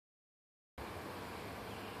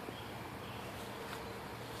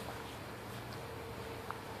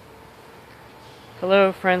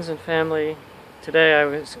Hello friends and family. Today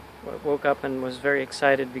I woke up and was very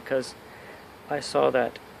excited because I saw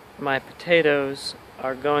that my potatoes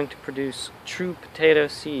are going to produce true potato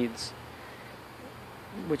seeds,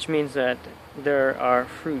 which means that there are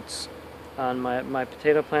fruits on my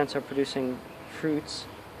potato plants are producing fruits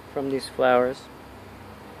from these flowers,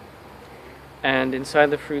 and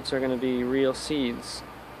inside the fruits are going to be real seeds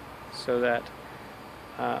so that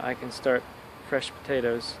I can start fresh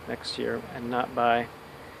potatoes next year and not buy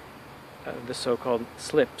the so-called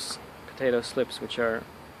slips, potato slips, which are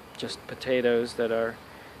just potatoes that are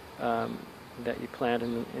that you plant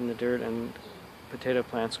in the dirt and potato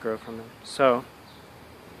plants grow from them. So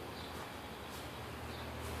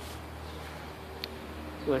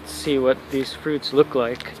let's see what these fruits look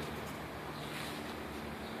like.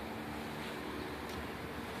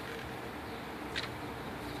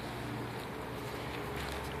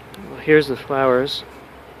 Well, here's the flowers.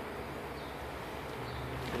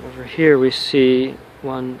 And over here we see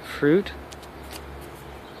one fruit.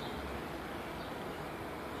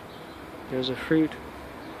 There's a fruit.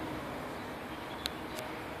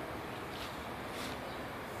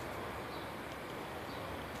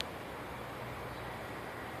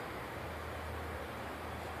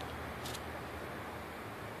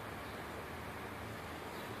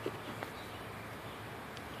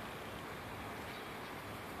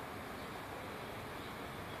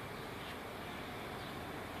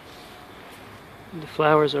 The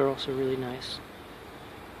flowers are also really nice.